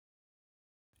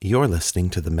You're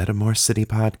listening to the Metamor City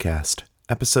Podcast,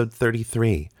 episode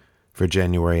 33, for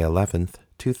January 11th,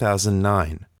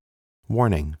 2009.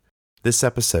 Warning: this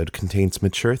episode contains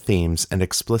mature themes and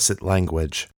explicit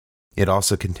language. It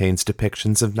also contains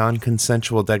depictions of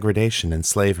non-consensual degradation and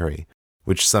slavery,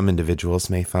 which some individuals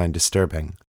may find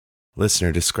disturbing.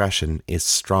 Listener discretion is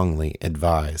strongly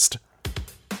advised.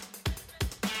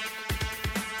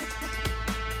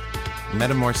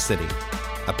 Metamor City,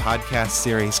 a podcast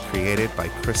series created by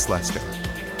Chris Lester.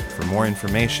 For more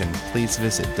information, please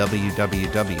visit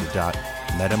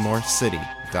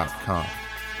www.metamorcity.com.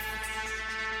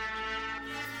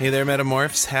 Hey there,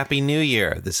 Metamorphs. Happy New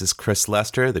Year. This is Chris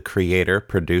Lester, the creator,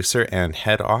 producer, and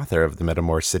head author of the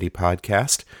Metamor City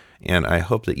podcast, and I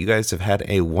hope that you guys have had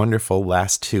a wonderful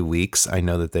last 2 weeks. I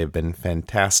know that they've been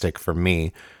fantastic for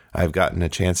me. I've gotten a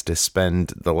chance to spend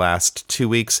the last 2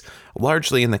 weeks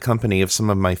largely in the company of some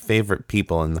of my favorite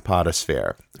people in the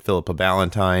podosphere. Philippa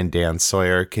Ballantyne, Dan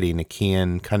Sawyer, Kitty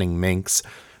Nakian, Cunning Minx.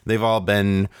 They've all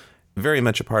been very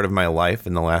much a part of my life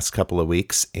in the last couple of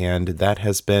weeks, and that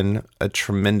has been a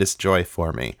tremendous joy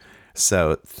for me.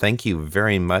 So thank you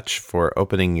very much for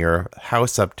opening your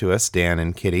house up to us, Dan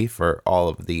and Kitty, for all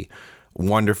of the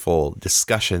wonderful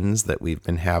discussions that we've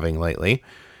been having lately.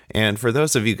 And for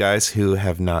those of you guys who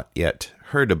have not yet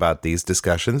heard about these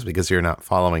discussions because you're not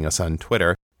following us on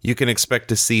Twitter, you can expect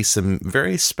to see some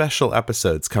very special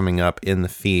episodes coming up in the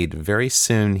feed very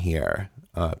soon here.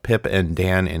 Pip and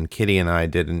Dan and Kitty and I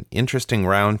did an interesting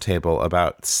roundtable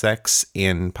about sex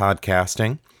in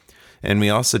podcasting. And we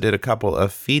also did a couple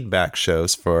of feedback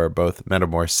shows for both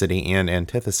Metamor City and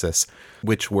Antithesis,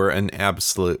 which were an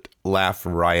absolute laugh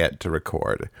riot to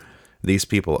record. These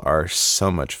people are so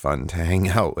much fun to hang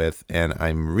out with, and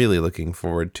I'm really looking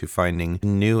forward to finding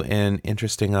new and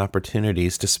interesting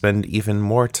opportunities to spend even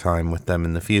more time with them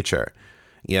in the future.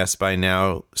 Yes, by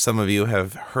now, some of you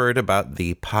have heard about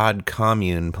the pod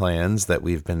commune plans that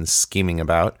we've been scheming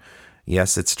about.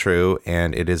 Yes, it's true,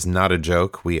 and it is not a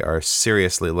joke. We are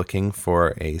seriously looking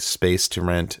for a space to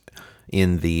rent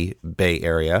in the Bay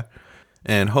Area.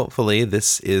 And hopefully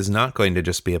this is not going to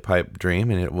just be a pipe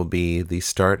dream, and it will be the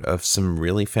start of some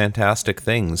really fantastic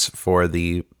things for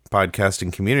the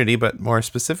podcasting community, but more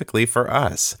specifically for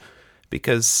us,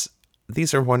 because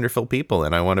these are wonderful people,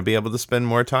 and I want to be able to spend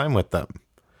more time with them.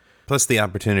 Plus the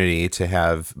opportunity to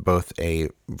have both a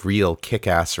real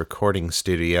kick-ass recording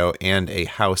studio and a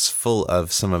house full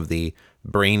of some of the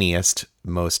brainiest,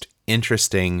 most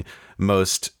interesting,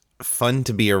 most fun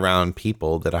to be around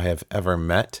people that I have ever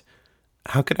met.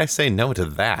 How could I say no to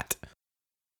that?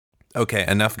 Okay,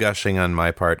 enough gushing on my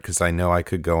part, because I know I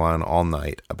could go on all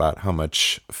night about how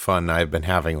much fun I've been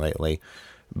having lately.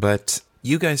 But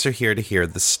you guys are here to hear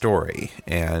the story,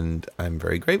 and I'm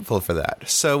very grateful for that.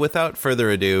 So without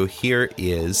further ado, here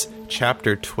is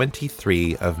Chapter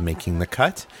 23 of Making the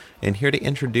Cut, and here to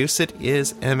introduce it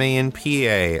is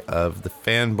MANPA of the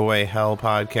Fanboy Hell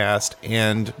podcast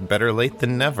and Better Late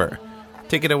Than Never.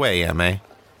 Take it away, MA.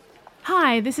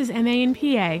 Hi, this is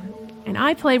MANPA, and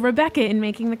I play Rebecca in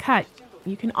Making the Cut.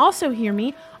 You can also hear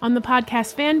me on the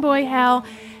podcast Fanboy Hell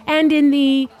and in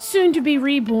the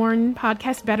soon-to-be-reborn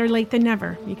podcast Better Late Than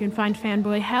Never. You can find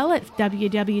Fanboy Hell at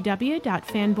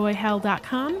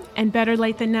www.fanboyhell.com and Better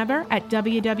Late Than Never at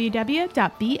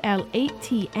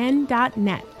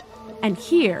www.blatn.net. And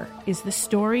here is the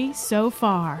story so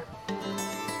far.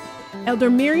 Elder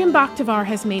Miriam Bakhtavar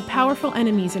has made powerful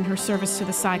enemies in her service to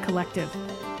the Psi Collective.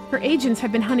 Her agents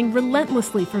have been hunting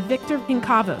relentlessly for Victor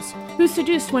Pinkavos, who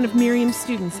seduced one of Miriam's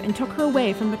students and took her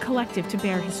away from the collective to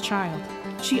bear his child.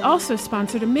 She also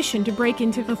sponsored a mission to break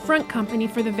into the front company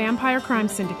for the Vampire Crime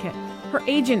Syndicate. Her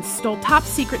agents stole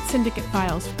top-secret syndicate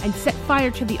files and set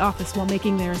fire to the office while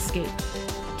making their escape.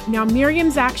 Now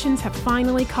Miriam's actions have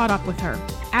finally caught up with her.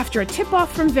 After a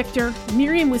tip-off from Victor,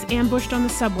 Miriam was ambushed on the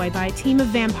subway by a team of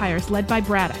vampires led by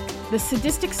Braddock, the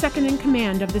sadistic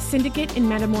second-in-command of the syndicate in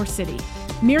Metamor City.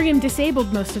 Miriam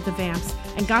disabled most of the vamps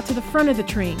and got to the front of the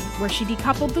train, where she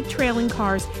decoupled the trailing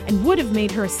cars and would have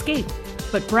made her escape.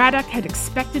 But Braddock had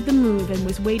expected the move and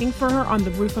was waiting for her on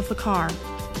the roof of the car.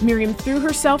 Miriam threw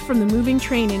herself from the moving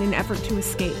train in an effort to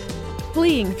escape.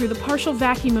 Fleeing through the partial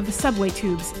vacuum of the subway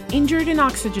tubes, injured and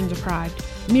oxygen-deprived,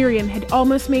 Miriam had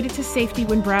almost made it to safety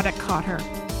when Braddock caught her.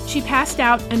 She passed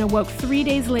out and awoke 3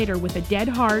 days later with a dead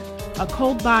heart, a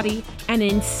cold body, and an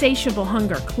insatiable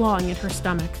hunger clawing at her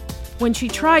stomach. When she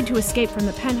tried to escape from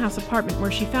the penthouse apartment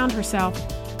where she found herself,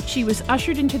 she was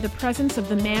ushered into the presence of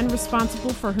the man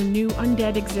responsible for her new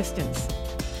undead existence,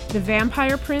 the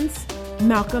vampire prince,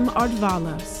 Malcolm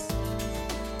ard'Valos.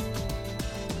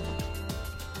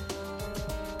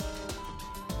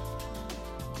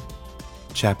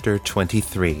 Chapter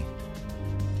 23.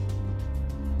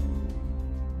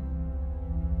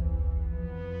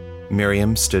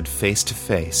 Miriam stood face to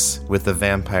face with the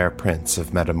vampire prince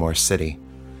of Metamor City.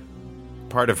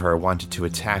 Part of her wanted to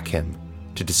attack him,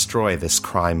 to destroy this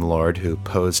crime lord who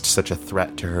posed such a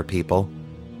threat to her people.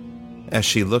 As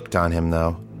she looked on him,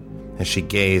 though, as she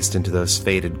gazed into those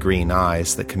faded green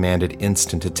eyes that commanded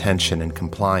instant attention and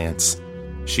compliance,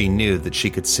 she knew that she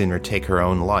could sooner take her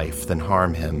own life than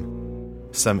harm him.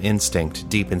 Some instinct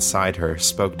deep inside her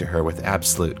spoke to her with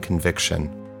absolute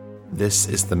conviction. This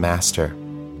is the Master.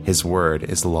 His word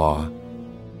is law.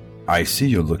 I see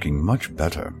you're looking much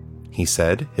better, he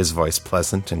said, his voice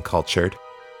pleasant and cultured.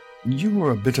 You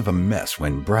were a bit of a mess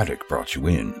when Braddock brought you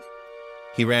in.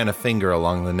 He ran a finger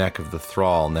along the neck of the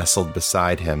thrall nestled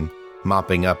beside him,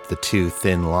 mopping up the 2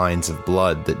 thin lines of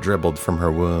blood that dribbled from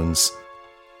her wounds.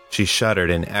 She shuddered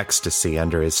in ecstasy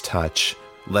under his touch,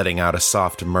 letting out a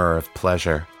soft murr of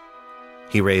pleasure.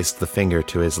 He raised the finger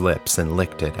to his lips and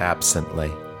licked it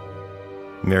absently.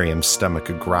 Miriam's stomach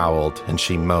growled, and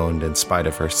she moaned in spite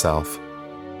of herself.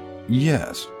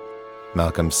 Yes,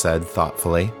 Malcolm said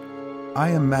thoughtfully. I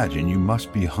imagine you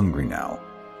must be hungry now.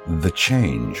 The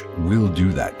change will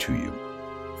do that to you.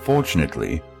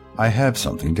 Fortunately, I have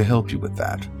something to help you with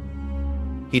that.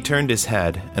 He turned his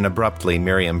head, and abruptly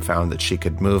Miriam found that she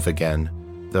could move again,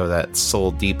 though that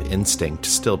soul-deep instinct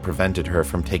still prevented her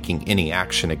from taking any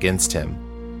action against him.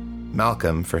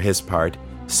 Malcolm, for his part,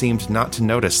 seemed not to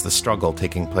notice the struggle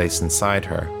taking place inside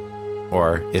her.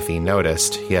 Or, if he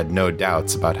noticed, he had no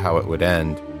doubts about how it would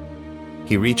end.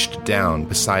 He reached down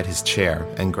beside his chair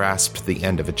and grasped the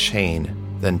end of a chain,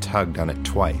 then tugged on it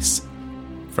twice.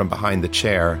 From behind the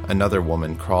chair, another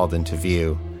woman crawled into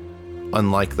view.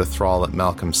 Unlike the thrall at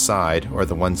Malcolm's side or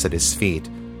the ones at his feet,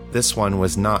 this one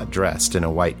was not dressed in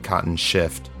a white cotton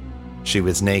shift. She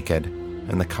was naked,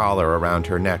 and the collar around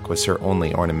her neck was her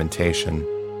only ornamentation.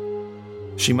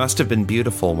 She must have been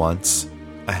beautiful once,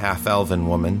 a half-elven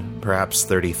woman, perhaps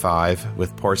 35,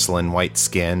 with porcelain white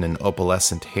skin and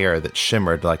opalescent hair that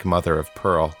shimmered like mother of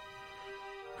pearl.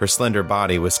 Her slender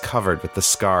body was covered with the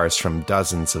scars from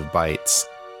dozens of bites.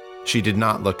 She did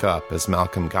not look up as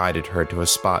Malcolm guided her to a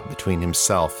spot between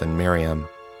himself and Miriam.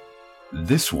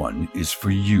 This one is for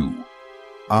you.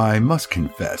 I must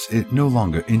confess, it no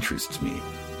longer interests me,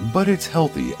 but it's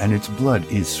healthy and its blood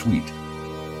is sweet.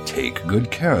 Take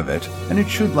good care of it, and it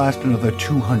should last another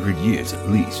 200 years at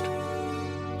least.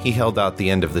 He held out the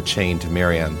end of the chain to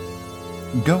Miriam.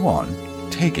 Go on,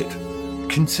 take it.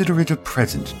 Consider it a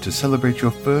present to celebrate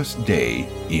your first day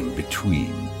in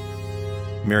between.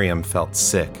 Miriam felt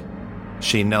sick.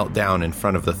 She knelt down in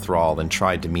front of the thrall and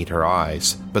tried to meet her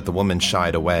eyes, but the woman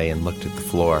shied away and looked at the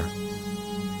floor.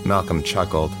 Malcolm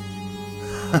chuckled.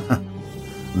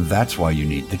 That's why you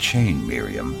need the chain,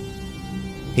 Miriam.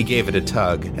 He gave it a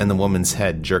tug, and the woman's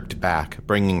head jerked back,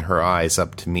 bringing her eyes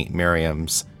up to meet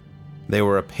Miriam's. They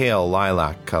were a pale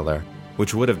lilac color,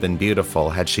 which would have been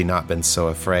beautiful had she not been so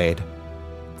afraid.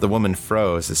 The woman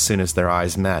froze as soon as their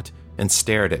eyes met, and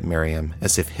stared at Miriam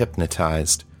as if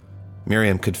hypnotized.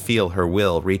 Miriam could feel her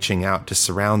will reaching out to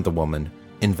surround the woman,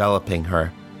 enveloping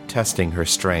her, testing her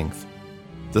strength.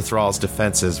 The thrall's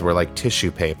defenses were like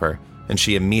tissue paper, and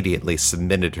she immediately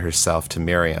submitted herself to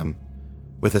Miriam.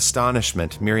 With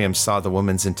astonishment, Miriam saw the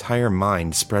woman's entire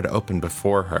mind spread open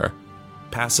before her,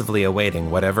 passively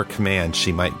awaiting whatever command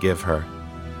she might give her.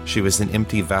 She was an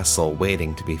empty vessel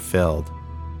waiting to be filled.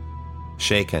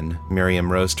 Shaken,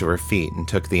 Miriam rose to her feet and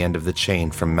took the end of the chain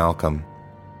from Malcolm.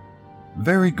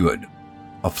 Very good.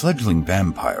 A fledgling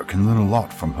vampire can learn a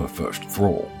lot from her first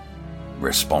thrall.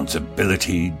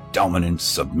 Responsibility, dominance,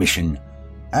 submission,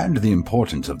 and the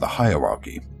importance of the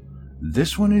hierarchy.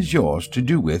 This one is yours to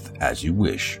do with as you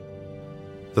wish.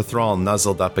 The thrall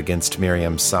nuzzled up against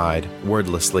Miriam's side,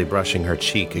 wordlessly brushing her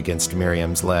cheek against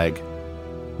Miriam's leg.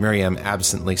 Miriam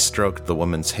absently stroked the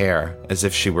woman's hair, as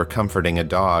if she were comforting a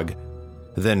dog,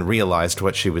 then realized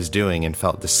what she was doing and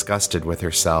felt disgusted with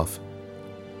herself.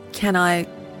 Can I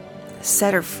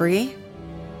set her free?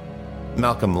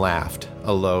 Malcolm laughed,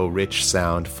 a low, rich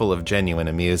sound full of genuine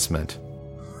amusement.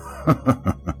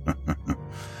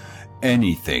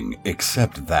 Anything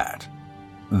except that.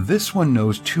 This one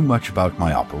knows too much about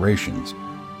my operations.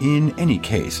 In any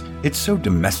case, it's so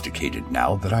domesticated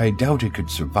now that I doubt it could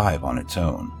survive on its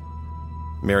own.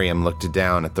 Miriam looked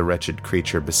down at the wretched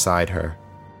creature beside her.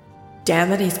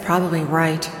 Damn it, he's probably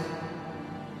right.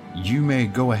 You may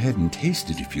go ahead and taste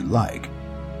it if you like.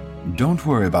 Don't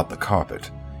worry about the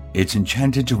carpet. It's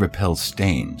enchanted to repel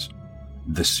stains.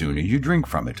 The sooner you drink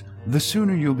from it, the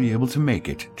sooner you'll be able to make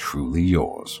it truly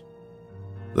yours.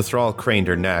 The thrall craned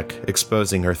her neck,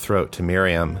 exposing her throat to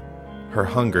Miriam. Her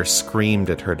hunger screamed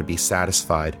at her to be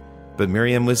satisfied, but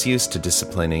Miriam was used to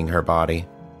disciplining her body.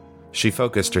 She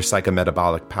focused her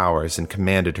psychometabolic powers and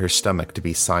commanded her stomach to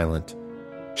be silent.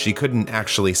 She couldn't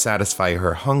actually satisfy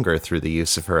her hunger through the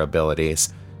use of her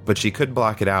abilities, but she could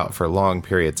block it out for long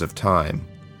periods of time.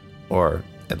 Or,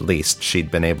 at least,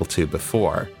 she'd been able to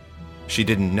before. She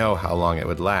didn't know how long it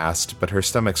would last, but her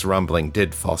stomach's rumbling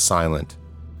did fall silent.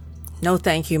 No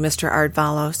thank you, Mr.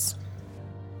 ard'Valos.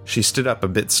 She stood up a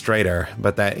bit straighter,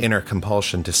 but that inner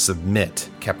compulsion to submit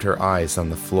kept her eyes on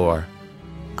the floor.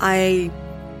 I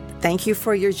thank you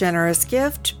for your generous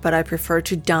gift, but I prefer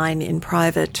to dine in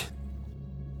private.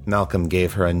 Malcolm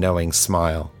gave her a knowing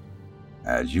smile.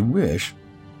 As you wish.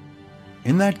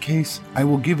 In that case, I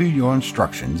will give you your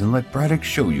instructions and let Braddock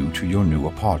show you to your new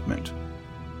apartment.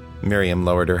 Miriam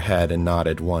lowered her head and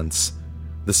nodded once.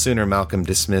 The sooner Malcolm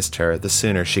dismissed her, the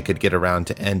sooner she could get around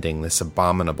to ending this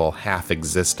abominable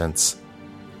half-existence.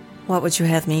 What would you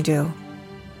have me do?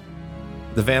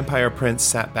 The vampire prince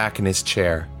sat back in his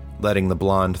chair, letting the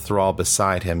blonde thrall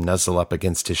beside him nuzzle up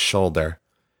against his shoulder.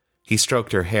 He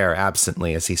stroked her hair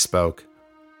absently as he spoke.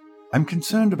 I'm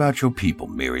concerned about your people,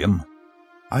 Miriam.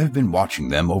 I've been watching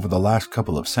them over the last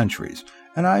couple of centuries,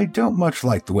 and I don't much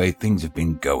like the way things have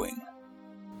been going.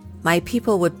 My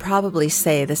people would probably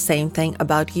say the same thing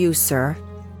about you, sir.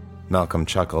 Malcolm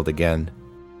chuckled again.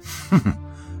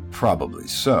 Probably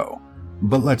so.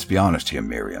 But let's be honest here,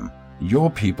 Miriam. Your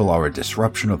people are a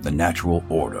disruption of the natural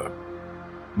order.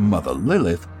 Mother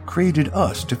Lilith created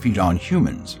us to feed on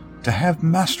humans, to have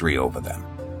mastery over them.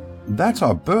 That's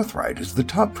our birthright as the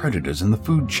top predators in the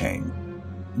food chain.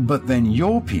 But then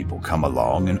your people come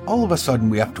along and all of a sudden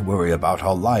we have to worry about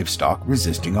our livestock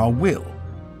resisting our will.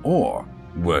 Or,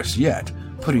 worse yet,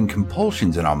 putting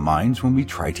compulsions in our minds when we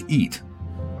try to eat.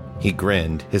 He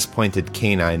grinned, his pointed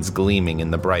canines gleaming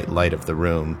in the bright light of the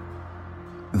room.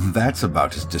 That's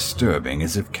about as disturbing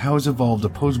as if cows evolved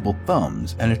opposable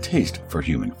thumbs and a taste for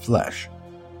human flesh.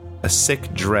 A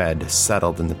sick dread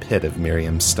settled in the pit of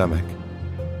Miriam's stomach.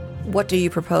 What do you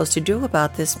propose to do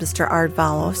about this, Mr.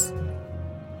 ard'Valos?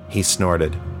 He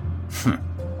snorted.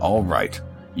 All right.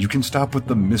 You can stop with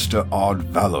the Mr.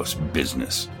 ard'Valos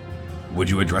business. Would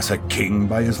you address a king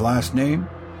by his last name?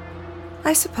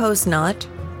 I suppose not.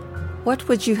 What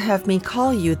would you have me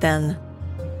call you then,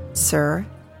 sir?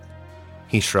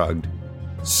 He shrugged.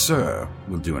 Sir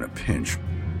will do in a pinch.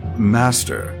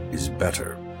 Master is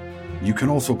better. You can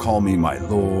also call me my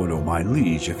lord or my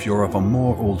liege if you're of a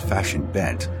more old-fashioned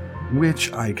bent,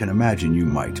 which I can imagine you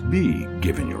might be,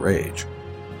 given your age.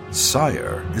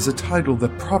 Sire is a title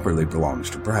that properly belongs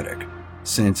to Braddock,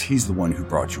 since he's the one who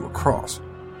brought you across.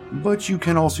 But you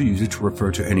can also use it to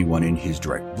refer to anyone in his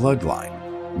direct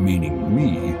bloodline, meaning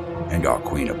me and our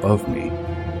queen above me.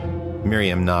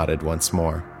 Miriam nodded once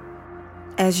more.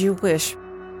 As you wish,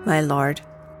 my lord.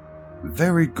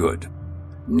 Very good.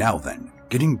 Now then,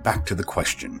 getting back to the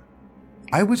question.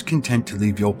 I was content to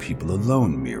leave your people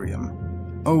alone,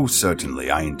 Miriam. Oh, certainly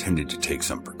I intended to take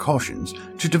some precautions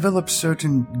to develop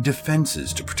certain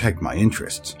defenses to protect my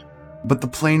interests. But the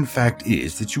plain fact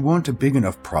is that you weren't a big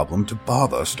enough problem to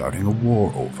bother starting a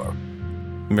war over.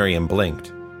 Miriam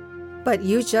blinked. But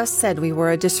you just said we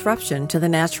were a disruption to the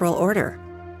natural order.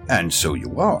 And so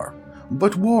you are.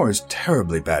 But war is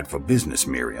terribly bad for business,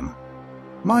 Miriam.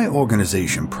 My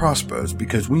organization prospers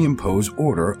because we impose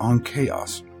order on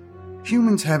chaos.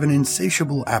 Humans have an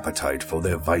insatiable appetite for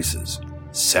their vices.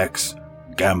 Sex,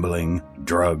 gambling,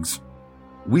 drugs.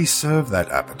 We serve that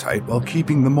appetite while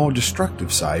keeping the more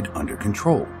destructive side under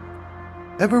control.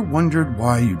 Ever wondered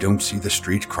why you don't see the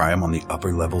street crime on the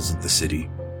upper levels of the city?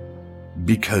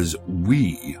 Because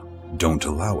we don't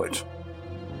allow it.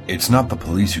 It's not the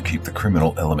police who keep the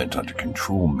criminal element under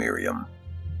control, Miriam.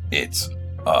 It's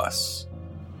us.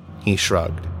 He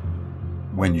shrugged.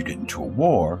 When you get into a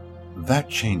war, that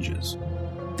changes.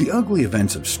 The ugly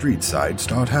events of street side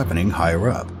start happening higher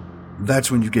up.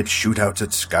 That's when you get shootouts at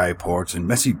skyports and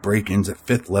messy break-ins at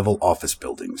 5th-level office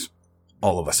buildings.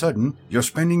 All of a sudden, you're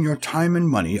spending your time and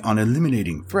money on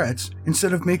eliminating threats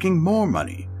instead of making more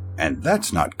money, and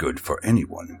that's not good for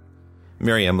anyone.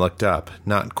 Miriam looked up,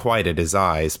 not quite at his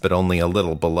eyes, but only a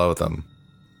little below them.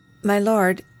 My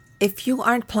lord, if you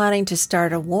aren't planning to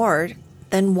start a war,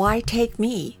 then why take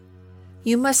me?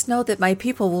 You must know that my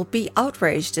people will be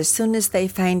outraged as soon as they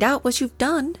find out what you've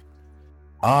done.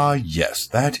 Ah, yes,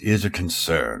 that is a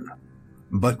concern.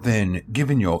 But then,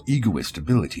 given your egoist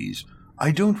abilities,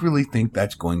 I don't really think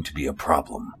that's going to be a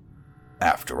problem.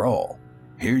 After all,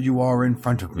 here you are in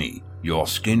front of me, your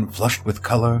skin flushed with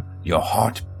color, your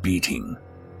heart beating.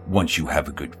 Once you have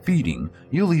a good feeding,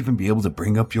 you'll even be able to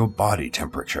bring up your body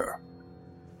temperature.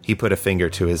 He put a finger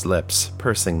to his lips,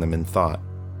 pursing them in thought.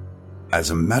 As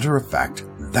a matter of fact,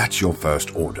 that's your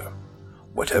first order.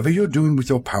 Whatever you're doing with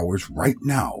your powers right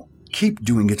now, keep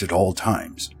doing it at all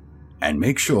times. And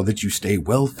make sure that you stay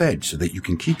well fed so that you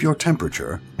can keep your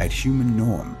temperature at human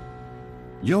norm.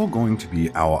 You're going to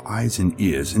be our eyes and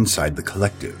ears inside the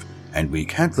collective, and we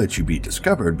can't let you be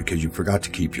discovered because you forgot to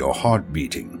keep your heart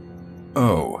beating.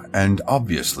 Oh, and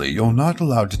obviously you're not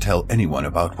allowed to tell anyone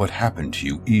about what happened to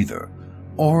you either,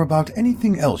 or about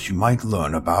anything else you might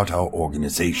learn about our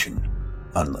organization,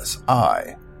 unless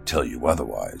I tell you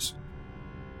otherwise.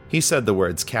 He said the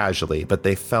words casually, but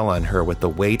they fell on her with the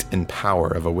weight and power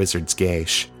of a wizard's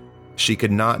gash. She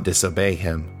could not disobey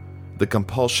him. The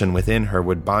compulsion within her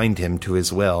would bind him to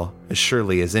his will, as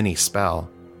surely as any spell.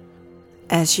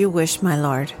 As you wish, my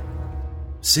lord.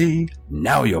 See,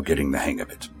 now you're getting the hang of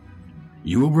it.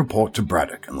 You will report to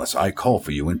Braddock unless I call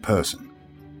for you in person.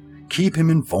 Keep him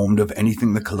informed of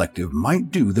anything the collective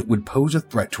might do that would pose a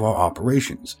threat to our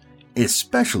operations,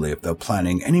 especially if they're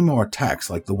planning any more attacks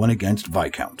like the one against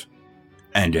Viscount.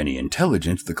 And any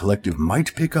intelligence the collective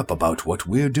might pick up about what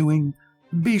we're doing,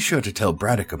 be sure to tell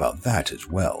Braddock about that as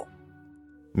well.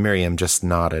 Miriam just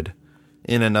nodded.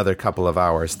 In another couple of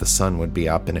hours, the sun would be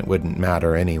up and it wouldn't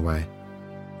matter anyway.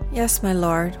 Yes, my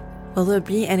lord. Will there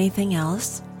be anything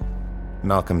else?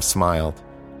 Malcolm smiled.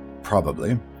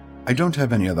 Probably. I don't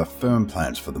have any other firm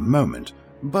plans for the moment,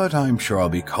 but I'm sure I'll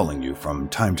be calling you from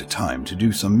time to time to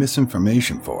do some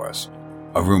misinformation for us.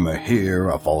 A rumor here,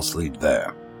 a false lead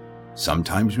there.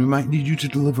 Sometimes we might need you to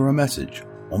deliver a message,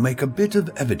 or make a bit of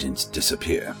evidence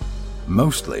disappear.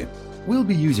 Mostly, we'll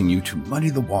be using you to muddy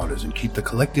the waters and keep the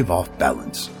collective off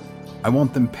balance. I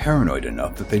want them paranoid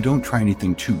enough that they don't try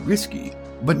anything too risky,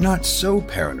 but not so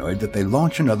paranoid that they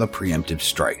launch another preemptive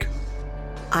strike.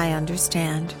 I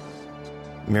understand.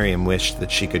 Miriam wished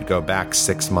that she could go back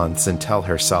 6 months and tell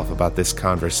herself about this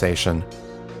conversation.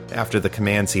 After the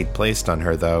commands he'd placed on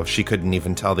her, though, she couldn't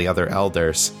even tell the other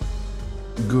elders.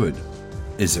 Good.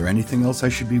 Is there anything else I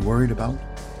should be worried about?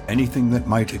 Anything that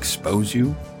might expose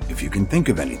you? If you can think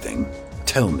of anything,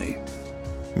 tell me.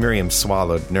 Miriam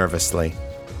swallowed nervously.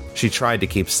 She tried to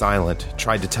keep silent,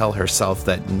 tried to tell herself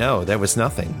that no, there was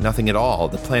nothing at all.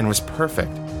 The plan was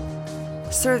perfect.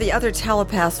 Sir, the other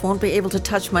telepaths won't be able to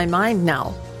touch my mind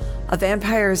now. A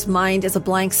vampire's mind is a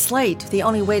blank slate. The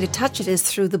only way to touch it is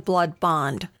through the blood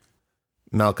bond.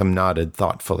 Malcolm nodded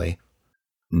thoughtfully.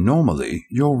 Normally,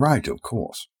 you're right, of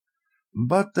course.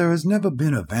 But there has never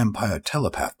been a vampire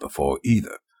telepath before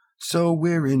either, so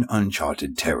we're in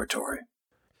uncharted territory.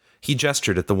 He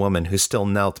gestured at the woman who still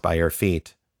knelt by her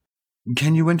feet.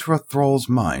 Can you enter a thrall's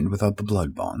mind without the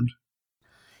blood bond?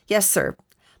 Yes, sir.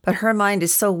 But her mind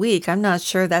is so weak, I'm not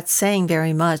sure that's saying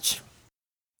very much.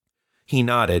 He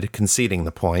nodded, conceding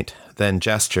the point, then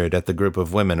gestured at the group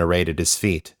of women arrayed at his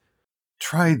feet.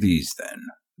 Try these, then.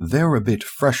 They're a bit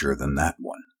fresher than that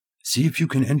one. See if you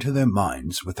can enter their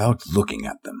minds without looking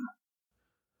at them.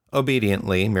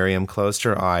 Obediently, Miriam closed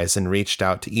her eyes and reached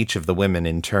out to each of the women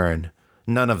in turn.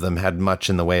 None of them had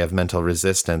much in the way of mental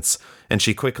resistance, and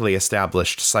she quickly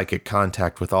established psychic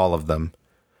contact with all of them.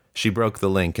 She broke the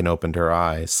link and opened her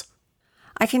eyes.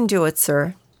 I can do it,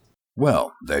 sir.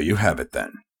 Well, there you have it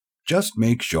then. Just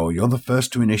make sure you're the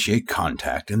first to initiate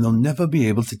contact and they'll never be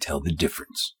able to tell the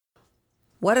difference.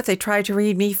 What if they try to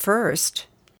read me first?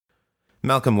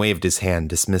 Malcolm waved his hand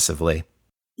dismissively.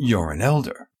 You're an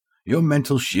elder. Your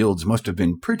mental shields must have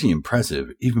been pretty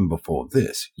impressive even before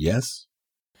this, yes?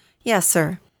 Yes,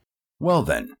 sir. Well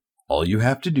then, all you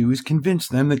have to do is convince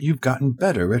them that you've gotten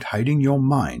better at hiding your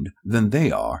mind than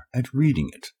they are at reading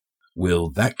it. Will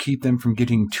that keep them from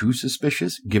getting too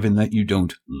suspicious, given that you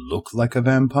don't look like a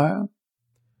vampire?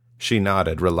 She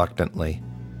nodded reluctantly.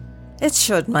 It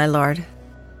should, my lord.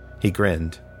 He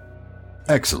grinned.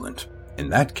 Excellent. In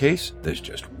that case, there's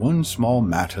just one small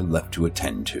matter left to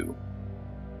attend to.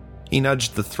 He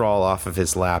nudged the thrall off of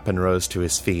his lap and rose to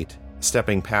his feet,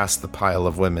 stepping past the pile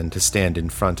of women to stand in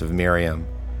front of Miriam.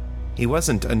 He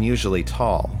wasn't unusually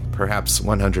tall, perhaps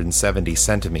 170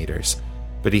 centimeters,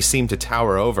 but he seemed to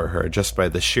tower over her just by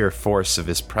the sheer force of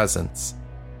his presence.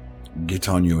 Get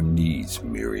on your knees,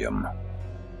 Miriam.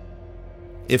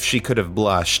 If she could have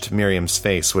blushed, Miriam's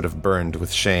face would have burned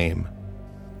with shame.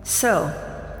 So,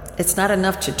 it's not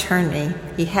enough to turn me.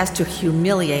 He has to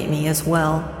humiliate me as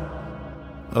well.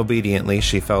 Obediently,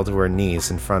 she fell to her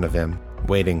knees in front of him,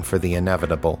 waiting for the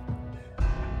inevitable.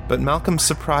 But Malcolm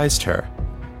surprised her.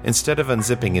 Instead of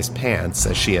unzipping his pants,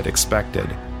 as she had expected,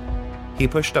 he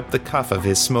pushed up the cuff of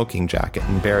his smoking jacket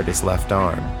and bared his left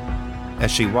arm. As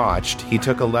she watched, he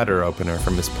took a letter opener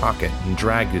from his pocket and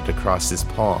dragged it across his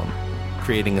palm,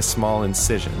 creating a small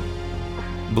incision.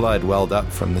 Blood welled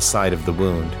up from the side of the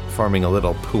wound, forming a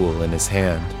little pool in his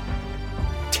hand.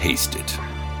 Taste it.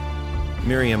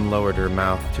 Miriam lowered her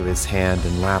mouth to his hand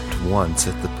and lapped once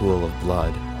at the pool of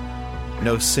blood.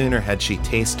 No sooner had she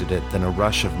tasted it than a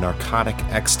rush of narcotic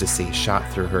ecstasy shot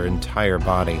through her entire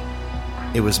body.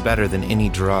 It was better than any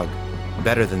drug,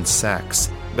 better than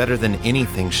sex, better than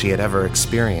anything she had ever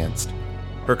experienced.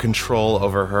 Her control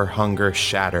over her hunger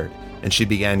shattered, and she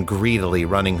began greedily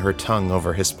running her tongue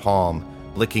over his palm,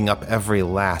 licking up every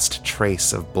last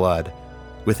trace of blood.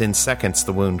 Within seconds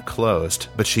the wound closed,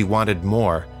 but she wanted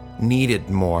more, needed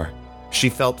more. She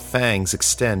felt fangs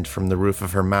extend from the roof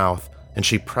of her mouth, and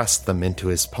she pressed them into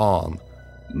his palm.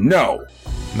 No!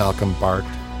 Malcolm barked.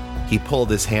 He pulled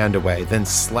his hand away, then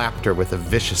slapped her with a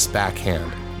vicious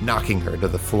backhand, knocking her to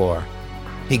the floor.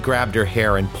 He grabbed her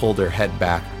hair and pulled her head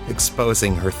back,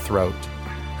 exposing her throat.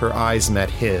 Her eyes met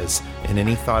his, and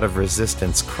any thought of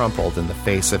resistance crumpled in the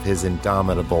face of his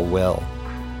indomitable will.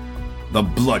 The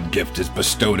blood gift is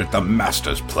bestowed at the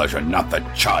master's pleasure, not the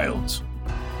child's.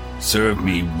 Serve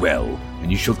me well,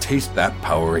 and you shall taste that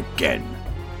power again.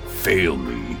 Fail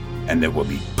me, and there will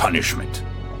be punishment.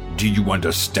 Do you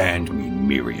understand me,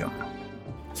 Miriam?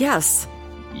 Yes.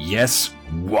 Yes,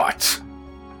 what?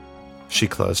 She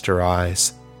closed her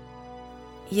eyes.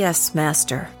 Yes,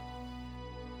 master.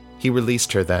 He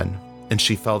released her then, and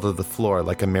she fell to the floor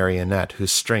like a marionette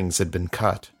whose strings had been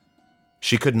cut.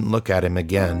 She couldn't look at him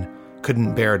again,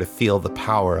 couldn't bear to feel the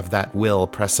power of that will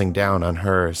pressing down on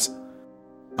hers.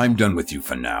 I'm done with you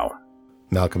for now,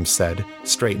 Malcolm said,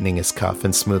 straightening his cuff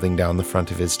and smoothing down the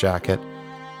front of his jacket.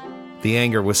 The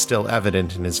anger was still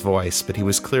evident in his voice, but he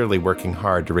was clearly working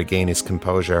hard to regain his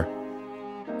composure.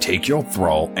 Take your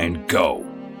thrall and go.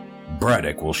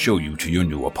 Braddock will show you to your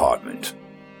new apartment.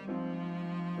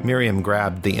 Miriam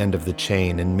grabbed the end of the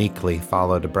chain and meekly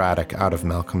followed Braddock out of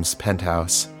Malcolm's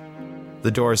penthouse. The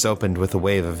doors opened with a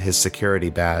wave of his security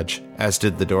badge, as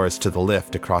did the doors to the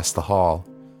lift across the hall.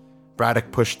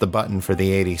 Braddock pushed the button for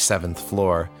the 87th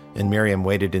floor, and Miriam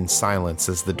waited in silence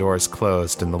as the doors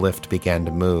closed and the lift began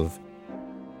to move.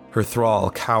 Her thrall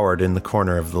cowered in the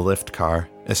corner of the lift car,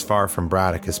 as far from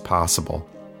Braddock as possible.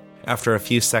 After a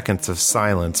few seconds of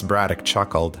silence, Braddock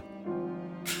chuckled.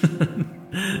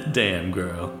 Damn,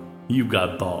 girl. You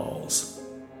got balls.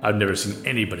 I've never seen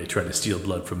anybody try to steal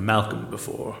blood from Malcolm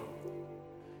before.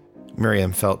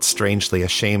 Miriam felt strangely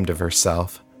ashamed of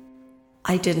herself.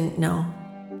 I didn't know.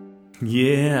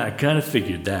 Yeah, I kind of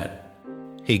figured that.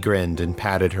 He grinned and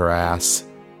patted her ass.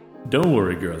 Don't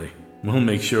worry, girlie. We'll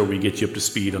make sure we get you up to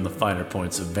speed on the finer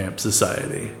points of vamp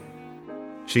society.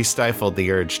 She stifled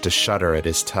the urge to shudder at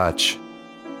his touch.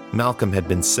 Malcolm had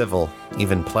been civil,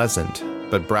 even pleasant,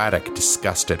 but Braddock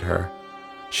disgusted her.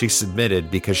 She submitted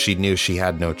because she knew she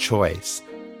had no choice.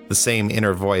 The same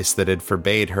inner voice that had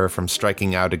forbade her from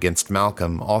striking out against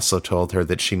Malcolm also told her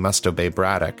that she must obey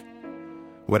Braddock.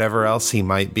 Whatever else he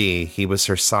might be, he was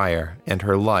her sire, and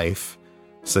her life,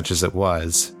 such as it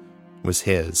was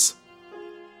his.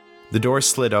 The door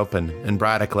slid open, and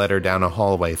Braddock led her down a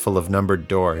hallway full of numbered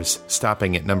doors,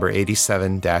 stopping at number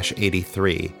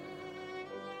 87-83.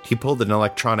 He pulled an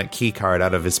electronic keycard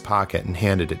out of his pocket and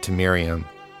handed it to Miriam.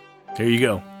 Here you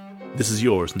go. This is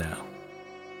yours now.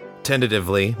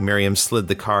 Tentatively, Miriam slid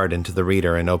the card into the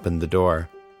reader and opened the door.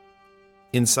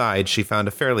 Inside, she found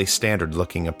a fairly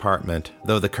standard-looking apartment,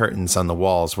 though the curtains on the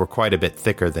walls were quite a bit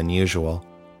thicker than usual.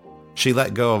 She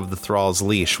let go of the thrall's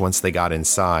leash once they got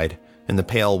inside, and the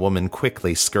pale woman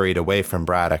quickly scurried away from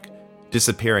Braddock,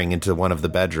 disappearing into one of the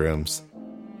bedrooms.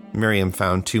 Miriam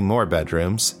found 2 more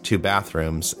bedrooms, 2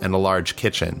 bathrooms, and a large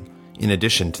kitchen, in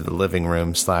addition to the living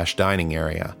room/dining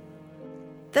area.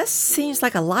 This seems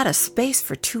like a lot of space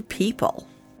for 2 people.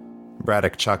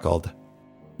 Braddock chuckled.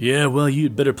 Yeah, well,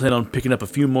 you'd better plan on picking up a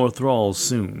few more thralls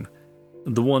soon.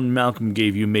 The one Malcolm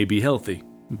gave you may be healthy,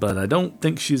 but I don't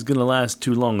think she's gonna last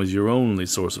too long as your only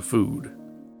source of food.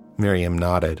 Miriam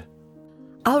nodded.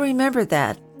 I'll remember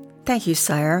that. Thank you,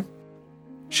 sire.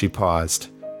 She paused.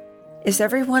 Is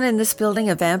everyone in this building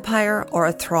a vampire or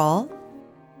a thrall?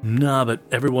 Nah, but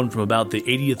everyone from about the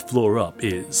 80th floor up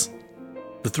is.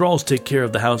 The thralls take care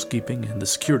of the housekeeping, and the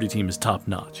security team is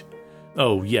top-notch.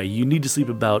 Oh, yeah, you need to sleep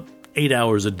about 8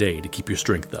 hours a day to keep your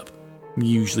strength up.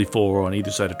 Usually 4 on either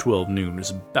side of 12 noon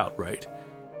is about right.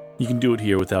 You can do it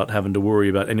here without having to worry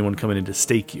about anyone coming in to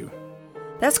stake you.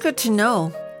 That's good to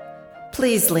know.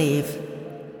 Please leave.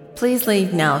 Please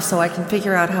leave now so I can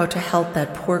figure out how to help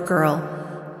that poor girl.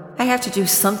 I have to do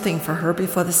something for her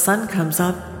before the sun comes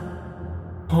up.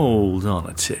 Hold on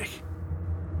a tick.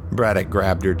 Braddock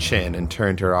grabbed her chin and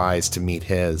turned her eyes to meet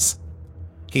his.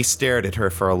 He stared at her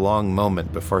for a long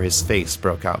moment before his face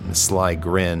broke out in a sly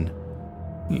grin.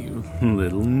 You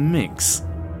little minx.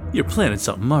 You're planning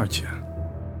something, aren't you?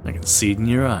 I can see it in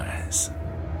your eyes.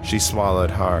 She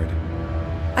swallowed hard.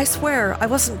 I swear I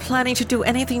wasn't planning to do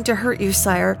anything to hurt you,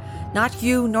 sire. Not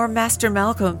you nor Master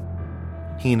Malcolm.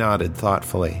 He nodded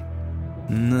thoughtfully.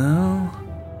 No,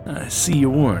 I see you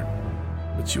weren't.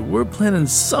 But you were planning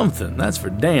something, that's for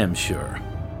damn sure.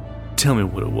 Tell me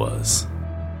what it was.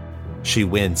 She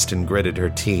winced and gritted her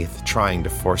teeth, trying to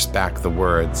force back the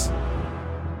words.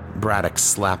 Braddock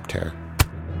slapped her.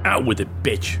 Out with it,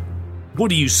 bitch.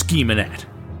 What are you scheming at?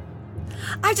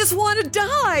 I just want to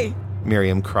die!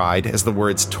 Miriam cried as the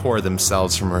words tore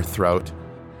themselves from her throat.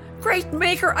 Great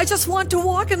Maker, I just want to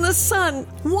walk in the sun.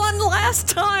 One last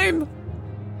time!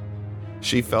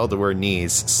 She fell to her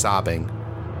knees, sobbing.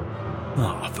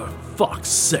 Oh, for fuck's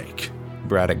sake.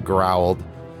 Braddock growled.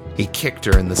 He kicked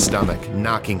her in the stomach,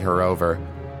 knocking her over.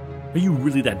 Are you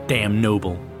really that damn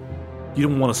noble? You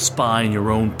don't want to spy on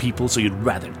your own people, so you'd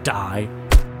rather die?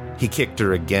 He kicked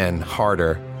her again,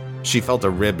 harder. She felt a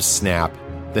rib snap,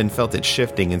 then felt it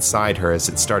shifting inside her as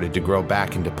it started to grow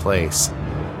back into place.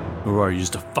 Or are you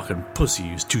just a fucking pussy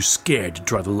who's too scared to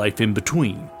try the life in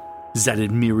between? Is that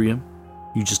it, Miriam?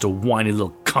 You just a whiny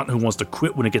little cunt who wants to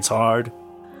quit when it gets hard?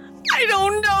 I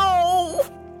don't know!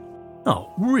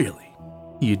 Oh, really?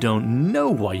 You don't know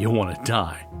why you want to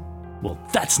die? Well,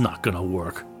 that's not gonna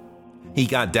work. He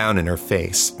got down in her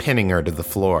face, pinning her to the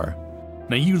floor.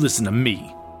 Now you listen to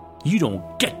me. You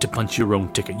don't get to punch your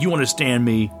own ticket, you understand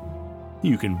me?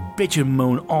 You can bitch and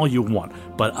moan all you want,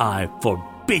 but I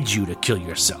forbid you to kill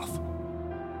yourself.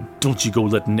 Don't you go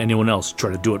letting anyone else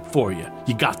try to do it for you.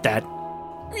 You got that?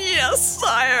 Yes,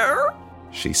 sire!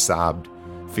 She sobbed,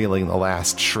 feeling the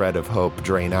last shred of hope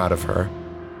drain out of her.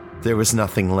 There was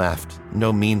nothing left,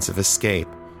 no means of escape.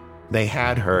 They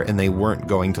had her and they weren't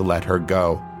going to let her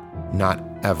go. Not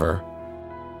ever.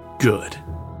 Good.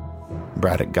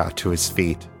 Braddock got to his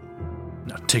feet.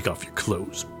 Now take off your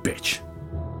clothes, bitch.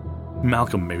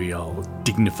 Malcolm may be all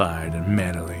dignified and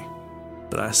manly,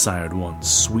 but I sired one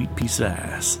sweet piece of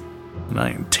ass, and I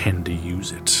intend to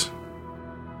use it.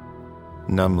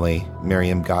 Numbly,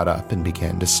 Miriam got up and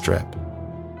began to strip.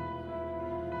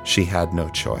 She had no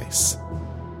choice.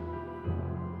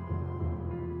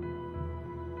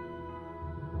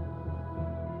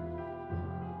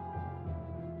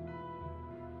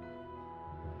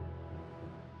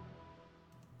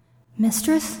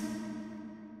 Mistress?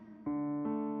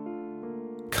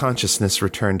 Consciousness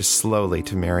returned slowly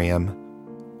to Miriam.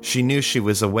 She knew she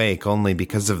was awake only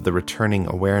because of the returning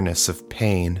awareness of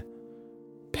pain.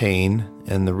 Pain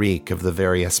and the reek of the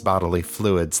various bodily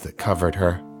fluids that covered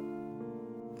her.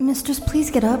 Mistress, please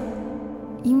get up.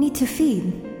 You need to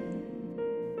feed.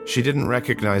 She didn't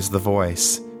recognize the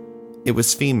voice. It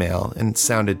was female and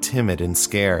sounded timid and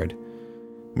scared.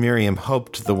 Miriam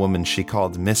hoped the woman she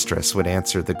called Mistress would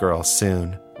answer the girl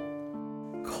soon.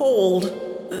 Cold.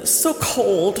 So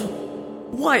cold.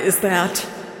 Why is that?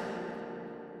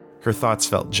 Her thoughts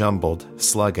felt jumbled,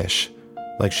 sluggish,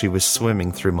 like she was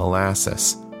swimming through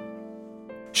molasses.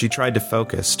 She tried to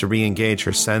focus, to re-engage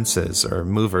her senses, or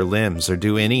move her limbs, or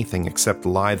do anything except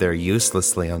lie there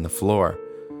uselessly on the floor,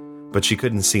 but she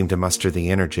couldn't seem to muster the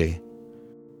energy.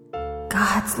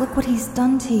 Gods, look what he's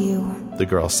done to you, the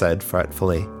girl said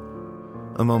fretfully.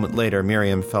 A moment later,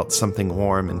 Miriam felt something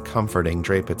warm and comforting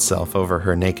drape itself over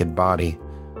her naked body.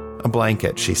 A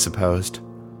blanket, she supposed.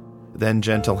 Then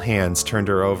gentle hands turned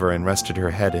her over and rested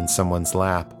her head in someone's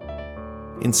lap.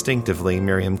 Instinctively,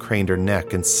 Miriam craned her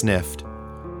neck and sniffed.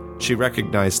 She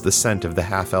recognized the scent of the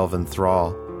half-elven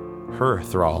thrall, her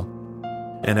thrall,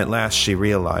 and at last she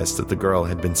realized that the girl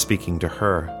had been speaking to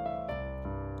her.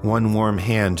 One warm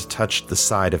hand touched the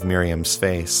side of Miriam's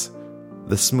face.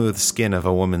 The smooth skin of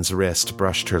a woman's wrist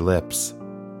brushed her lips.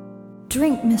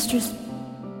 Drink, mistress.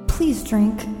 Please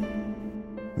drink.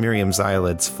 Miriam's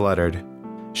eyelids fluttered.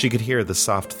 She could hear the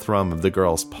soft thrum of the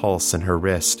girl's pulse in her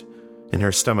wrist, and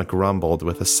her stomach rumbled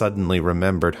with a suddenly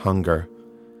remembered hunger.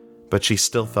 But she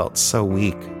still felt so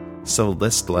weak, so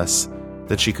listless,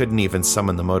 that she couldn't even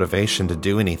summon the motivation to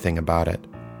do anything about it.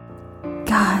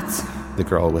 Gods, the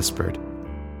girl whispered.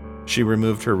 She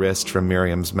removed her wrist from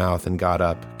Miriam's mouth and got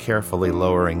up, carefully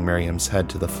lowering Miriam's head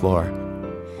to the floor.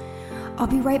 I'll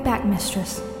be right back,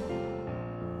 mistress.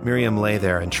 Miriam lay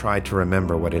there and tried to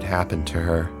remember what had happened to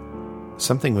her.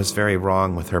 Something was very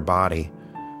wrong with her body.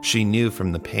 She knew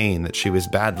from the pain that she was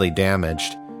badly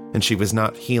damaged, and she was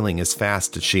not healing as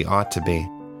fast as she ought to be.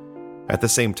 At the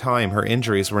same time, her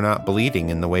injuries were not bleeding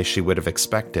in the way she would have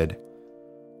expected.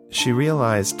 She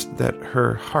realized that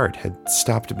her heart had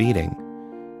stopped beating,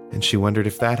 and she wondered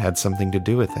if that had something to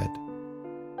do with it.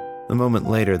 A moment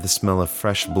later, the smell of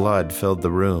fresh blood filled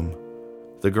the room.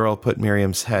 The girl put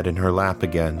Miriam's head in her lap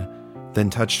again, then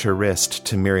touched her wrist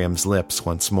to Miriam's lips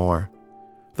once more.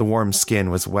 The warm skin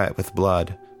was wet with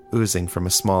blood, oozing from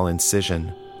a small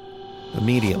incision.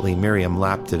 Immediately, Miriam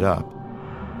lapped it up.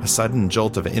 A sudden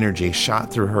jolt of energy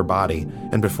shot through her body,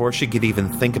 and before she could even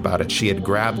think about it, she had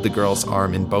grabbed the girl's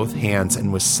arm in both hands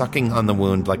and was sucking on the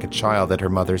wound like a child at her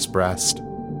mother's breast.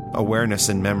 Awareness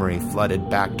and memory flooded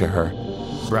back to her.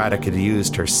 Braddock had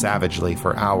used her savagely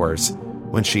for hours.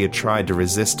 When she had tried to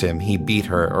resist him, he beat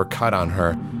her or cut on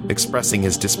her, expressing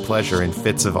his displeasure in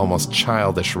fits of almost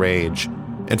childish rage.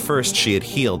 At first, she had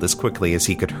healed as quickly as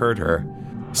he could hurt her,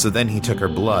 so then he took her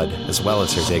blood as well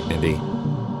as her dignity.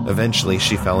 Eventually,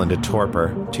 she fell into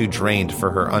torpor, too drained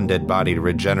for her undead body to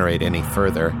regenerate any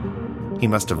further. He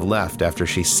must have left after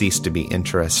she ceased to be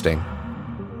interesting.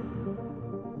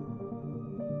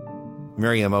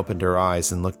 Miriam opened her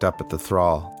eyes and looked up at the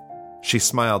thrall. She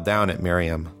smiled down at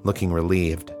Miriam, looking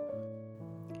relieved.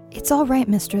 It's all right,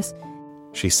 mistress,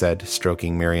 she said,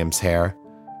 stroking Miriam's hair.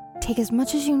 Take as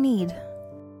much as you need.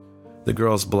 The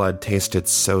girl's blood tasted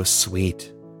so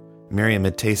sweet. Miriam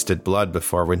had tasted blood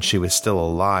before when she was still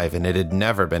alive, and it had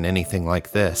never been anything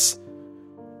like this.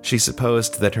 She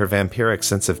supposed that her vampiric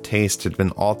sense of taste had been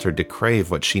altered to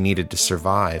crave what she needed to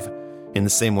survive, in the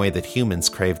same way that humans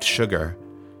craved sugar.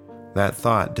 That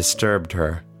thought disturbed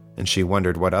her, and she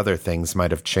wondered what other things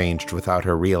might have changed without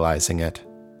her realizing it.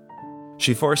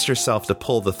 She forced herself to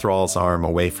pull the thrall's arm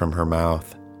away from her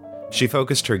mouth. She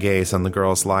focused her gaze on the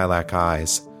girl's lilac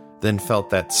eyes, then felt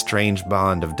that strange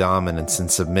bond of dominance and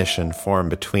submission form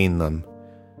between them.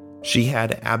 She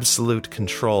had absolute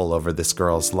control over this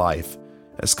girl's life,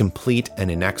 as complete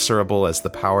and inexorable as the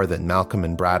power that Malcolm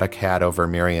and Braddock had over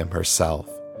Miriam herself.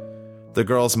 The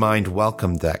girl's mind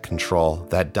welcomed that control,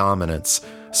 that dominance,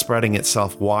 spreading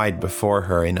itself wide before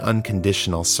her in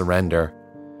unconditional surrender.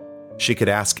 She could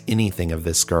ask anything of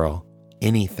this girl,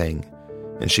 anything,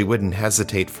 and she wouldn't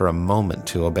hesitate for a moment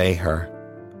to obey her.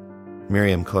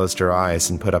 Miriam closed her eyes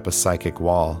and put up a psychic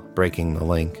wall, breaking the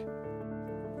link.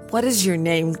 What is your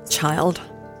name, child?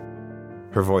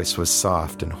 Her voice was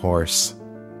soft and hoarse.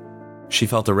 She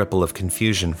felt a ripple of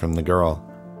confusion from the girl.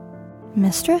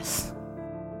 Mistress?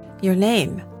 Your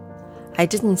name. I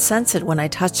didn't sense it when I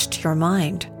touched your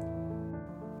mind.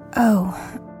 Oh.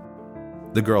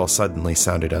 The girl suddenly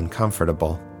sounded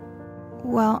uncomfortable.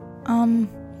 Well,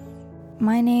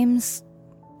 my name's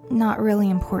not really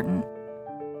important.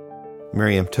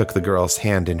 Miriam took the girl's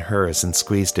hand in hers and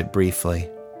squeezed it briefly.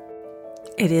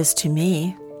 It is to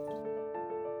me.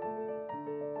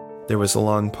 There was a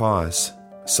long pause,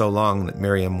 so long that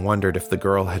Miriam wondered if the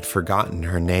girl had forgotten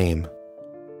her name.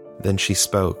 Then she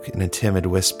spoke in a timid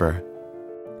whisper.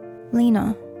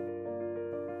 Leena.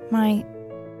 My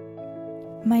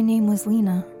name was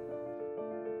Leena.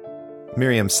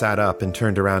 Miriam sat up and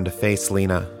turned around to face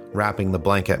Leena, wrapping the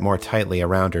blanket more tightly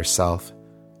around herself.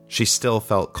 She still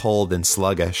felt cold and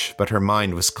sluggish, but her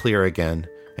mind was clear again,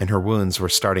 and her wounds were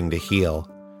starting to heal.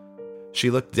 She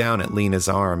looked down at Leena's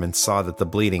arm and saw that the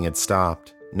bleeding had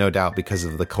stopped, no doubt because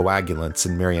of the coagulants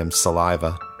in Miriam's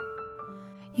saliva.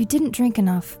 You didn't drink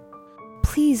enough.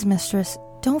 Please, mistress,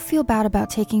 don't feel bad about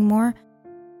taking more.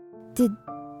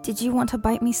 Did you want to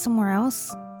bite me somewhere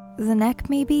else? The neck,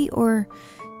 maybe? Or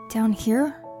down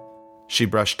here? She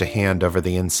brushed a hand over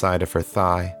the inside of her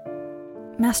thigh.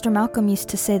 Master Malcolm used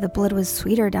to say the blood was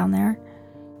sweeter down there.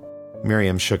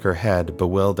 Miriam shook her head,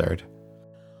 bewildered.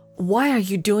 Why are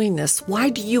you doing this? Why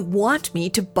do you want me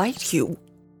to bite you?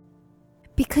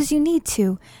 Because you need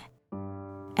to.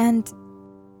 And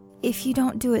if you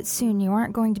don't do it soon, you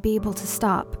aren't going to be able to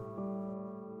stop.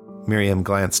 Miriam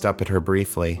glanced up at her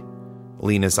briefly.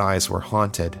 Leena's eyes were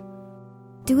haunted.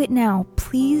 Do it now,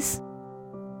 please?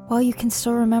 While you can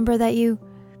still remember that you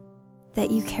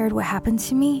cared what happened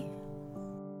to me?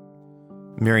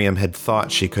 Miriam had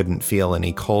thought she couldn't feel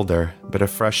any colder, but a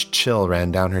fresh chill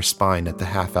ran down her spine at the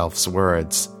half-elf's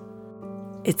words.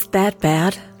 It's that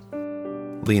bad?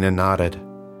 Leena nodded.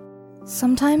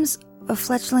 Sometimes a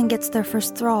fledgling gets their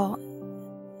first thrall,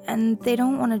 and they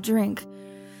don't want to drink.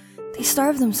 They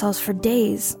starve themselves for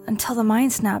days until the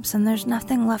mind snaps and there's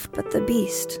nothing left but the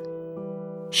beast.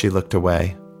 She looked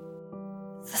away.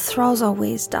 The thralls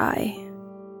always die.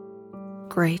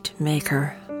 Great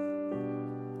Maker.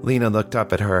 Leena looked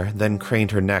up at her, then craned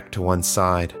her neck to one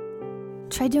side.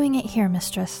 Try doing it here,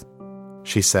 mistress,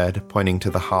 she said, pointing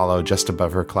to the hollow just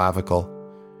above her clavicle.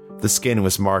 The skin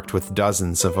was marked with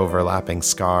dozens of overlapping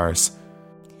scars.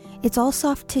 It's all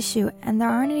soft tissue, and there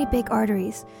aren't any big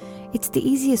arteries. It's the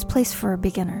easiest place for a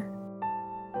beginner.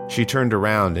 She turned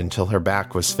around until her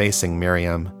back was facing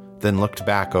Miriam, then looked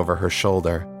back over her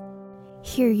shoulder.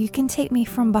 Here, you can take me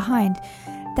from behind.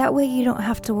 That way you don't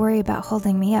have to worry about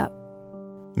holding me up.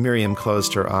 Miriam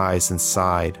closed her eyes and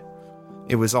sighed.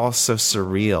 It was all so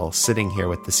surreal, sitting here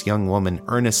with this young woman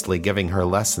earnestly giving her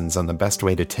lessons on the best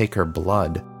way to take her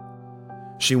blood.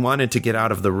 She wanted to get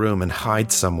out of the room and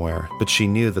hide somewhere, but she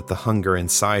knew that the hunger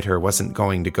inside her wasn't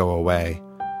going to go away.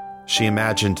 She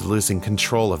imagined losing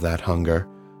control of that hunger,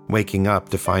 waking up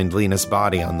to find Leena's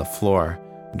body on the floor,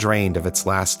 drained of its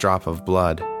last drop of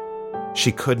blood.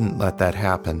 She couldn't let that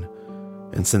happen,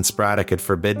 and since Braddock had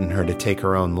forbidden her to take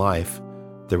her own life,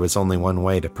 there was only one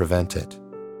way to prevent it.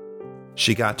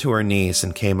 She got to her knees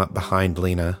and came up behind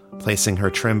Leena, placing her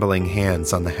trembling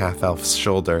hands on the half-elf's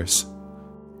shoulders.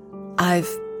 I've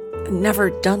never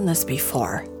done this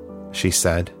before, she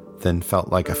said, then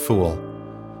felt like a fool.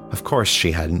 Of course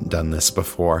she hadn't done this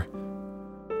before.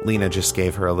 Leena just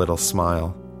gave her a little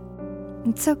smile.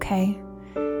 It's okay.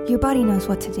 Your body knows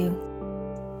what to do.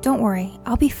 Don't worry,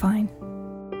 I'll be fine.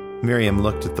 Miriam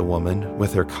looked at the woman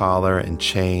with her collar and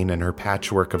chain and her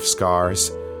patchwork of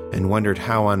scars and wondered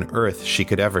how on earth she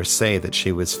could ever say that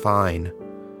she was fine.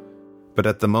 But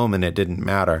at the moment it didn't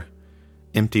matter.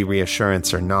 Empty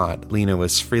reassurance or not, Leena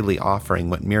was freely offering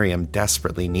what Miriam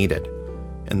desperately needed,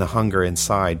 and the hunger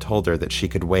inside told her that she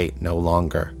could wait no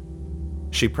longer.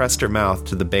 She pressed her mouth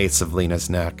to the base of Leena's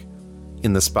neck,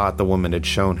 in the spot the woman had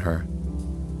shown her.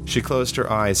 She closed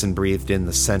her eyes and breathed in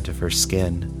the scent of her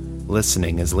skin,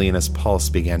 listening as Leena's pulse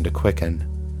began to quicken.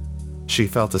 She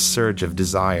felt a surge of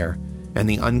desire, and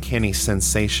the uncanny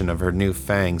sensation of her new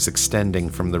fangs extending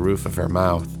from the roof of her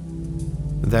mouth.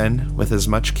 Then, with as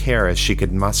much care as she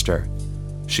could muster,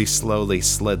 she slowly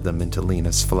slid them into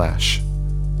Leena's flesh.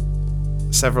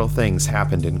 Several things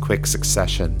happened in quick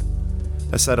succession.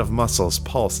 A set of muscles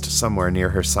pulsed somewhere near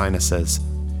her sinuses,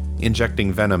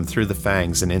 injecting venom through the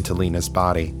fangs and into Leena's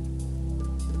body.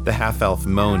 The half-elf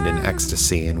moaned in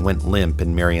ecstasy and went limp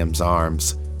in Miriam's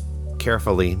arms.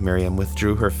 Carefully, Miriam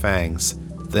withdrew her fangs,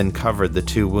 then covered the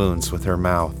 2 wounds with her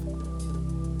mouth.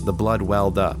 The blood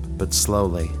welled up, but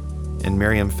slowly, and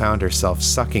Miriam found herself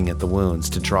sucking at the wounds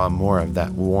to draw more of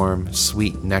that warm,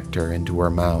 sweet nectar into her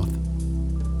mouth.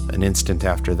 An instant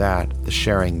after that, the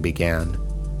sharing began,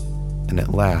 and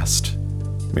at last,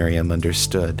 Miriam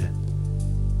understood.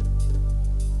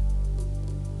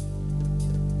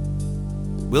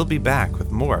 We'll be back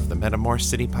with more of the Metamor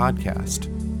City podcast,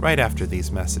 right after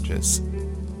these messages.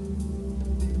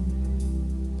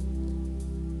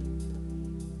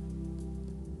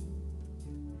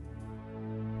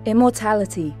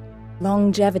 Immortality,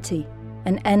 longevity,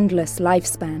 an endless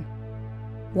lifespan.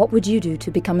 What would you do to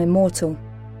become immortal?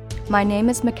 My name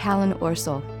is Macallan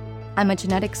Orsel. I'm a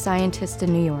genetic scientist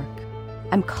in New York.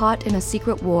 I'm caught in a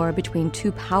secret war between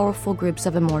 2 powerful groups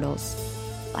of immortals.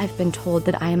 I've been told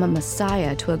that I am a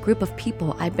messiah to a group of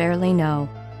people I barely know.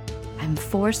 I'm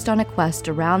forced on a quest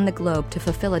around the globe to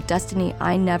fulfill a destiny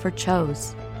I never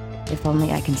chose. If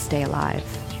only I can stay alive.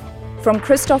 From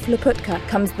Krzysztof Laputka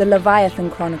comes the Leviathan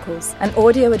Chronicles, an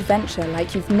audio adventure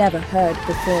like you've never heard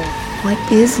before. What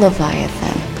is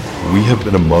Leviathan? We have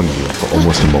been among you for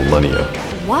almost a millennia.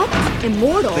 What?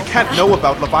 Immortal? They can't know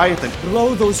about Leviathan.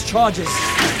 Blow those charges.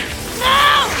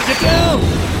 No! Get down!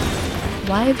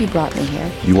 Why have you brought me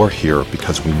here? You are here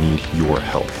because we need your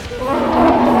help.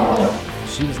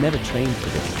 She was never trained for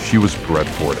this. She was bred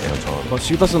for it, Anton. Well,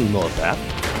 she doesn't know that.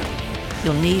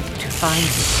 You'll need to find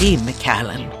the team,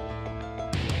 Macallan.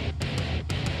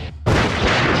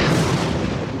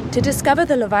 To discover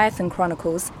the Leviathan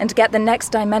Chronicles and get the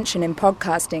next dimension in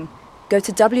podcasting, go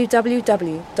to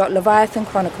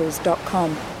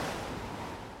www.leviathanchronicles.com.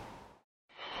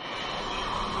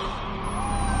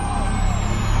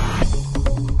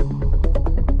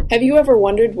 Have you ever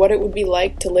wondered what it would be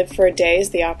like to live for a day as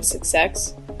the opposite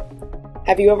sex?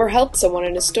 Have you ever helped someone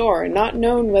in a store and not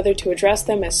known whether to address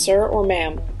them as sir or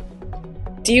ma'am?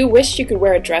 Do you wish you could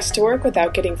wear a dress to work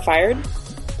without getting fired?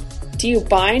 Do you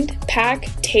bind, pack,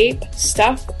 tape,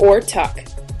 stuff, or tuck?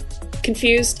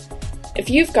 Confused? If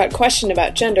you've got question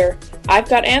about gender, I've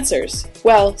got answers.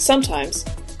 Well, sometimes.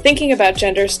 Thinking about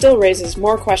gender still raises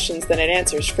more questions than it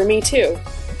answers for me too.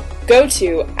 Go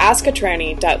to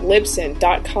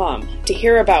askatranny.libsyn.com to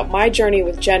hear about my journey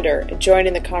with gender and join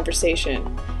in the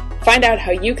conversation. Find out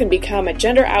how you can become a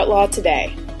gender outlaw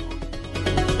today.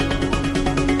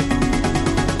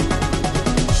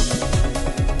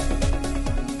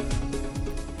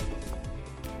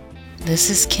 This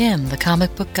is Kim, the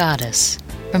comic book goddess,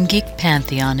 from Geek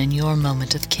Pantheon in your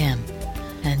moment of Kim,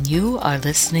 and you are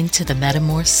listening to the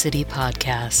Metamor City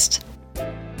podcast.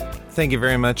 Thank you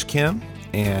very much, Kim,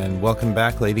 and welcome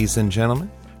back, ladies and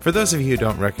gentlemen. For those of you who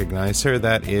don't recognize her,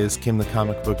 that is Kim the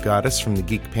Comic Book Goddess from the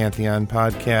Geek Pantheon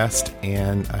podcast,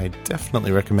 and I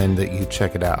definitely recommend that you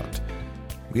check it out.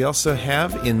 We also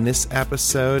have in this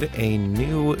episode a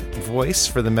new voice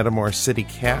for the Metamor City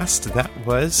cast. That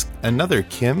was another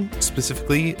Kim,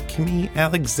 specifically Kimi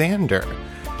Alexandre.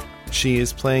 She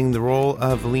is playing the role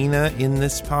of Leena in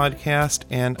this podcast,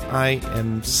 and I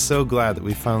am so glad that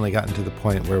we've finally gotten to the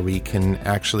point where we can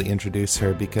actually introduce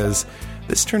her, because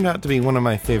this turned out to be one of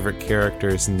my favorite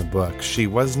characters in the book. She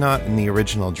was not in the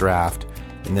original draft,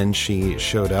 and then she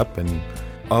showed up and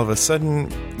all of a sudden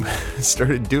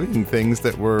started doing things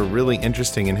that were really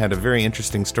interesting and had a very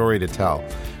interesting story to tell,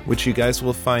 which you guys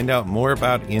will find out more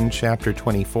about in Chapter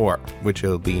 24, which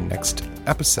will be next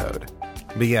episode.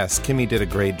 But yes, Kimi did a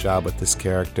great job with this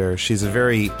character. She's a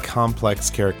very complex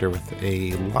character with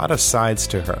a lot of sides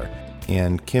to her,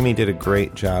 and Kimi did a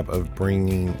great job of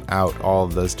bringing out all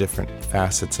of those different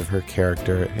facets of her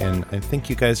character, and I think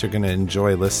you guys are going to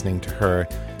enjoy listening to her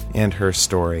and her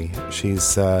story.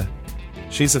 She's a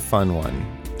fun one.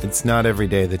 It's not every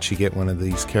day that you get one of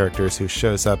these characters who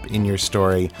shows up in your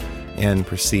story and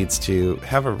proceeds to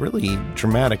have a really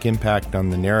dramatic impact on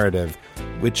the narrative,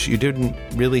 which you didn't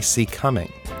really see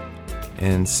coming.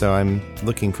 And so I'm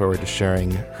looking forward to sharing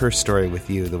her story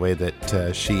with you the way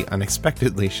that she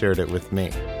unexpectedly shared it with me.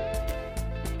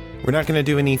 We're not going to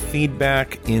do any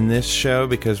feedback in this show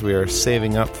because we are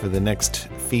saving up for the next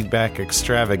feedback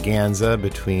extravaganza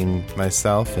between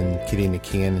myself and Kitty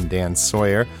Nakian and Dan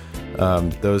Sawyer.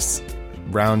 Those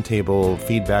roundtable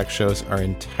feedback shows are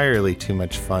entirely too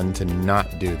much fun to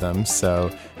not do them, so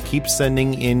keep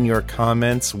sending in your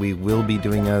comments. We will be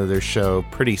doing another show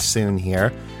pretty soon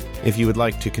here. If you would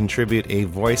like to contribute a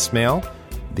voicemail,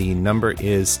 the number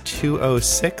is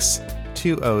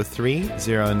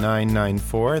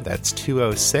 206-203-0994. That's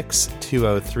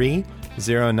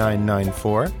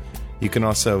 206-203-0994. You can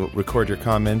also record your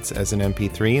comments as an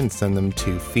MP3 and send them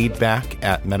to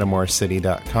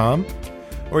feedback@metamorcity.com.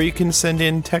 Or you can send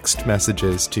in text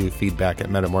messages to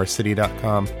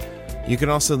feedback@metamorcity.com. You can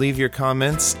also leave your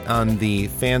comments on the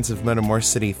Fans of Metamor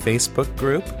City Facebook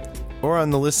group or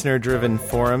on the listener-driven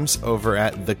forums over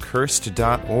at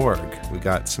thecursed.org. We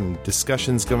got some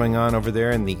discussions going on over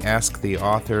there in the Ask the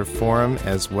Author forum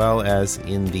as well as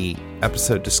in the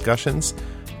episode discussions.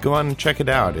 Go on and check it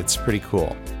out. It's pretty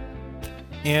cool.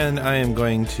 And I am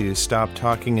going to stop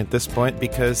talking at this point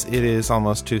because it is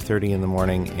almost 2:30 in the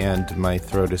morning and my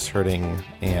throat is hurting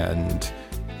and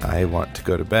I want to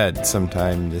go to bed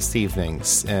sometime this evening.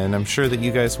 And I'm sure that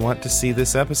you guys want to see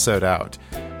this episode out.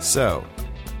 So,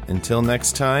 until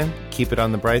next time, keep it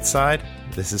on the bright side.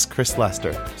 This is Chris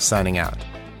Lester, signing out.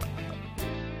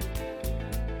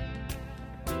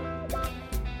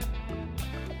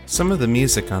 Some of the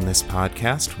music on this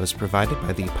podcast was provided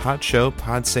by the Podshow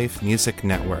Podsafe Music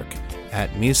Network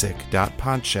at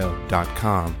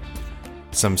music.podshow.com.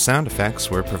 Some sound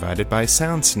effects were provided by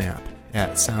SoundSnap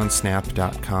at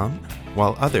soundsnap.com,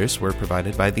 while others were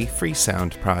provided by the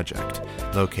Freesound Project,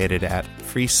 located at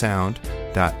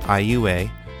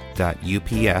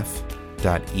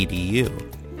freesound.iua.upf.edu.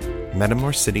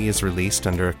 Metamor City is released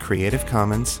under a Creative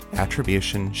Commons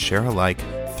Attribution Share-alike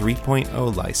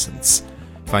 3.0 license.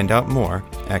 Find out more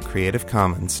at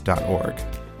creativecommons.org.